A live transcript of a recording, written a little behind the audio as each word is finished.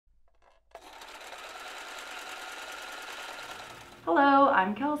Hello,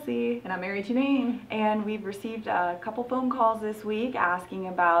 I'm Kelsey. And I'm Mary Janine. And we've received a couple phone calls this week asking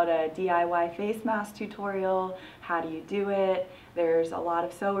about a DIY face mask tutorial. How do you do it? There's a lot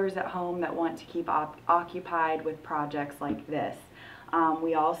of sewers at home that want to keep occupied with projects like this.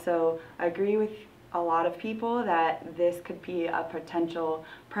 We also agree with a lot of people that this could be a potential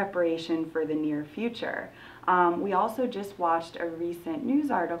preparation for the near future. We also just watched a recent news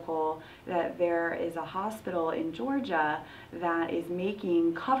article that there is a hospital in Georgia that is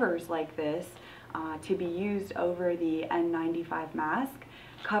making covers like this to be used over the N95 mask.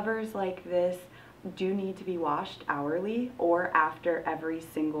 Covers like this do need to be washed hourly or after every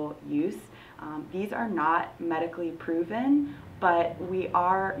single use. These are not medically proven, but we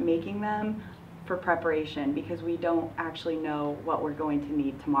are making them for preparation because we don't actually know what we're going to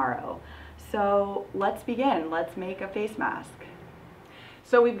need tomorrow. So let's begin. Let's make a face mask.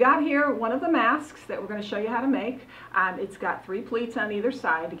 So we've got here one of the masks that we're going to show you how to make. It's got 3 pleats on either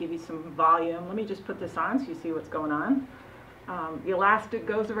side to give you some volume. Let me just put this on so you see what's going on. The elastic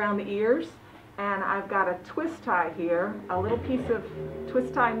goes around the ears, and I've got a twist tie here, a little piece of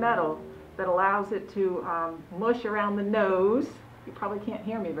twist tie metal that allows it to mush around the nose. You probably can't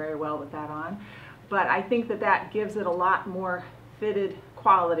hear me very well with that on, but I think that that gives it a lot more fitted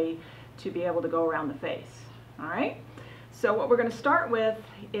quality to be able to go around the face. All right, so what we're going to start with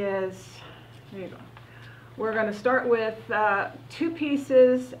is, here you go. We're going to start with 2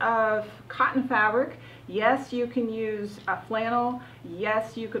 pieces of cotton fabric. Yes, you can use a flannel.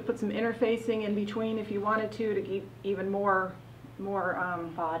 Yes, you could put some interfacing in between if you wanted to give even more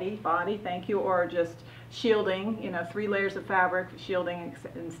body, thank you, or just shielding, 3 layers of fabric, shielding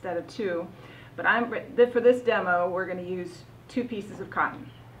instead of 2. But for this demo, we're going to use 2 pieces of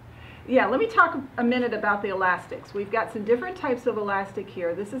cotton. Yeah, let me talk a minute about the elastics. We've got some different types of elastic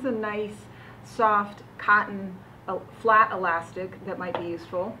here. This is a nice, soft cotton flat elastic that might be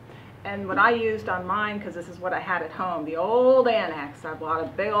useful. And what I used on mine, because this is what I had at home, the old Annex. I bought a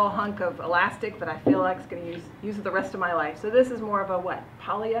big old hunk of elastic that I feel like is going to use it the rest of my life. So this is more of a what?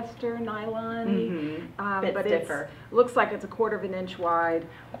 Polyester, nylon? But it looks like it's a 1/4 inch wide.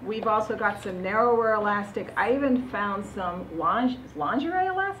 We've also got some narrower elastic. I even found some lingerie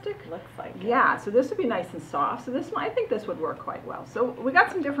elastic. Looks like it. Yeah, so this would be nice and soft. So I think this would work quite well. So we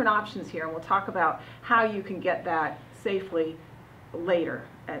got some different options here, and we'll talk about how you can get that safely later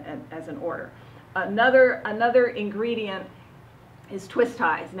as an order. Another ingredient is twist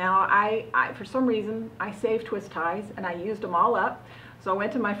ties. Now I for some reason I saved twist ties and I used them all up. So I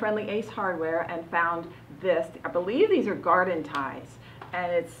went to my friendly Ace Hardware and found this. I believe these are garden ties,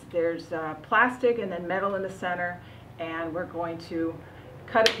 and there's plastic and then metal in the center, and we're going to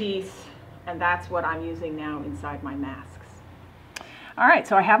cut a piece, and that's what I'm using now inside my masks. All right,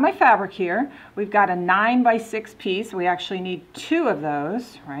 so I have my fabric here. We've got a 9x6 piece. We actually need 2 of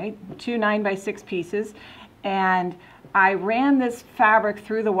those, right? 2 9x6 pieces. And I ran this fabric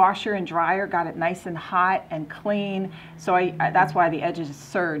through the washer and dryer, got it nice and hot and clean. So that's why the edges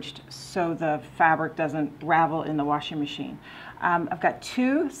surged, so the fabric doesn't ravel in the washing machine. I've got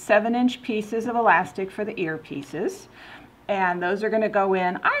 2 7-inch pieces of elastic for the ear pieces. And those are going to go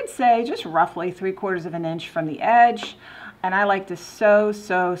in, I'd say, just roughly 3/4 inch from the edge. And I like to sew,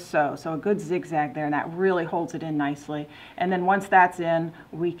 so a good zigzag there, and that really holds it in nicely. And then once that's in,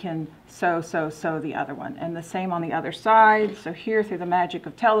 we can sew the other one. And the same on the other side. So here, through the magic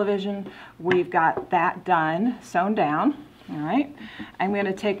of television, we've got that done, sewn down. All right. I'm going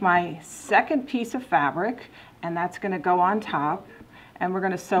to take my second piece of fabric, and that's going to go on top. And we're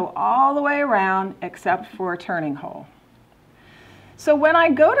going to sew all the way around except for a turning hole. So when I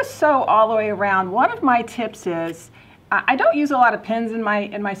go to sew all the way around, one of my tips is, I don't use a lot of pins in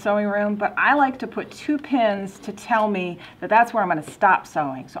my sewing room, but I like to put 2 pins to tell me that that's where I'm going to stop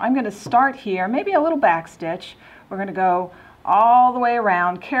sewing. So I'm going to start here, maybe a little back stitch. We're going to go all the way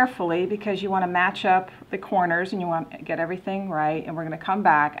around carefully because you want to match up the corners and you want to get everything right. And we're going to come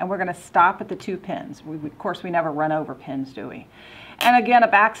back and we're going to stop at the 2 pins. Of course, we never run over pins, do we? And again, a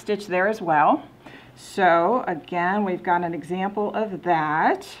back stitch there as well. So again, we've got an example of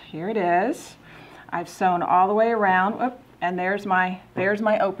that. Here it is. I've sewn all the way around, and there's my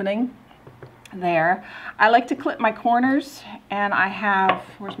opening there. I like to clip my corners, and I have,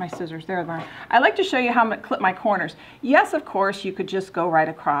 where's my scissors? There they are. I like to show you how I'm going to clip my corners. Yes, of course, you could just go right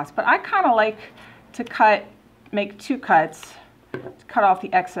across, but I kind of like to make 2 cuts, to cut off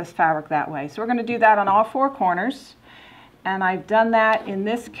the excess fabric that way. So we're going to do that on all 4 corners, and I've done that in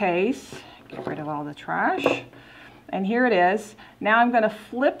this case. Get rid of all the trash. And here it is. Now I'm going to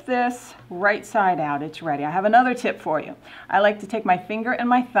flip this right side out. It's ready. I have another tip for you. I like to take my finger and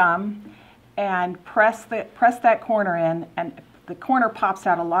my thumb and press that corner in, and the corner pops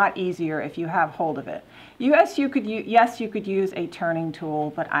out a lot easier if you have hold of it. Yes, you could use a turning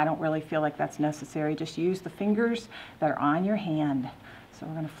tool, but I don't really feel like that's necessary. Just use the fingers that are on your hand. So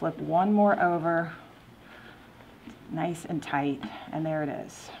we're going to flip one more over, nice and tight, and there it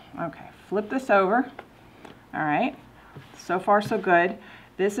is. Okay, flip this over. All right, so far so good.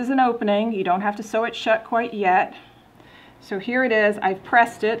 This is an opening. You don't have to sew it shut quite yet. So here it is. I've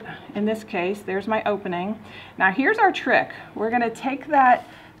pressed it in this case. There's my opening. Now here's our trick. We're going to take that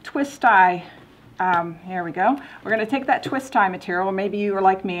twist tie. Here we go. We're going to take that twist tie material, or maybe you are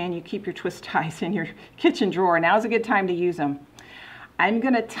like me and you keep your twist ties in your kitchen drawer. Now's a good time to use them. I'm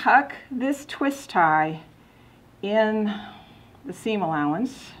going to tuck this twist tie in the seam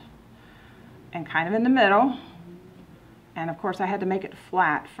allowance and kind of in the middle. And of course I had to make it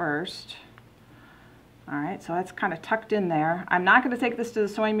flat first. All right, so that's kind of tucked in there. I'm not going to take this to the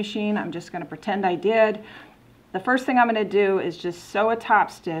sewing machine. I'm just going to pretend I did. The first thing I'm going to do is just sew a top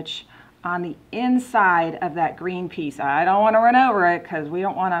stitch on the inside of that green piece. I don't want to run over it because we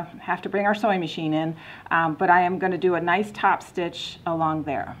don't want to have to bring our sewing machine in, but I am going to do a nice top stitch along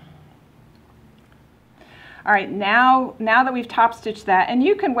there. All right, now that we've top stitched that, and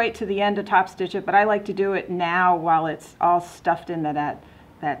you can wait to the end to top stitch it, but I like to do it now while it's all stuffed into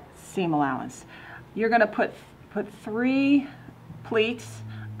that seam allowance. You're going to put 3 pleats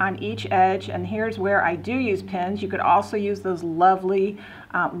on each edge, and here's where I do use pins. You could also use those lovely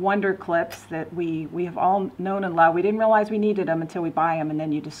Wonder Clips that we have all known and loved. We didn't realize we needed them until we buy them, and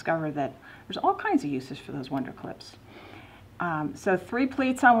then you discover that there's all kinds of uses for those Wonder Clips. So 3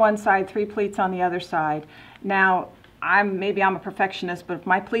 pleats on one side, 3 pleats on the other side. Now, maybe I'm a perfectionist, but if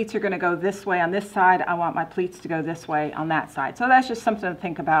my pleats are going to go this way on this side, I want my pleats to go this way on that side. So that's just something to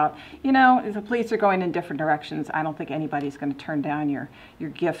think about. You know, if the pleats are going in different directions, I don't think anybody's going to turn down your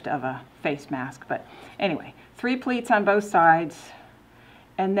gift of a face mask. But anyway, 3 pleats on both sides,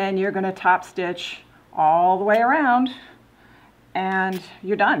 and then you're going to top stitch all the way around, and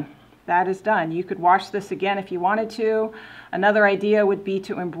you're done. That is done. You could wash this again if you wanted to. Another idea would be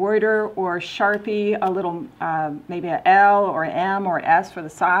to embroider or Sharpie a little, maybe an L or an M or an S for the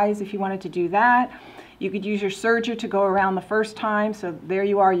size if you wanted to do that. You could use your serger to go around the first time. So there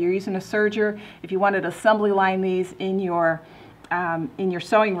you are, you're using a serger. If you wanted to assembly line these in your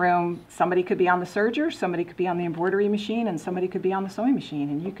sewing room, somebody could be on the serger, somebody could be on the embroidery machine, and somebody could be on the sewing machine,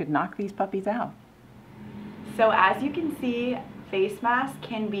 and you could knock these puppies out. So as you can see, face masks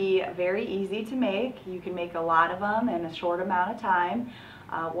can be very easy to make. You can make a lot of them in a short amount of time.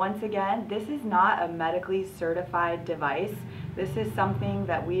 Once again, this is not a medically certified device. This is something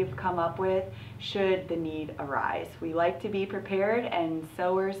that we've come up with should the need arise. We like to be prepared, and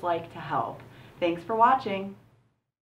sewers like to help. Thanks for watching.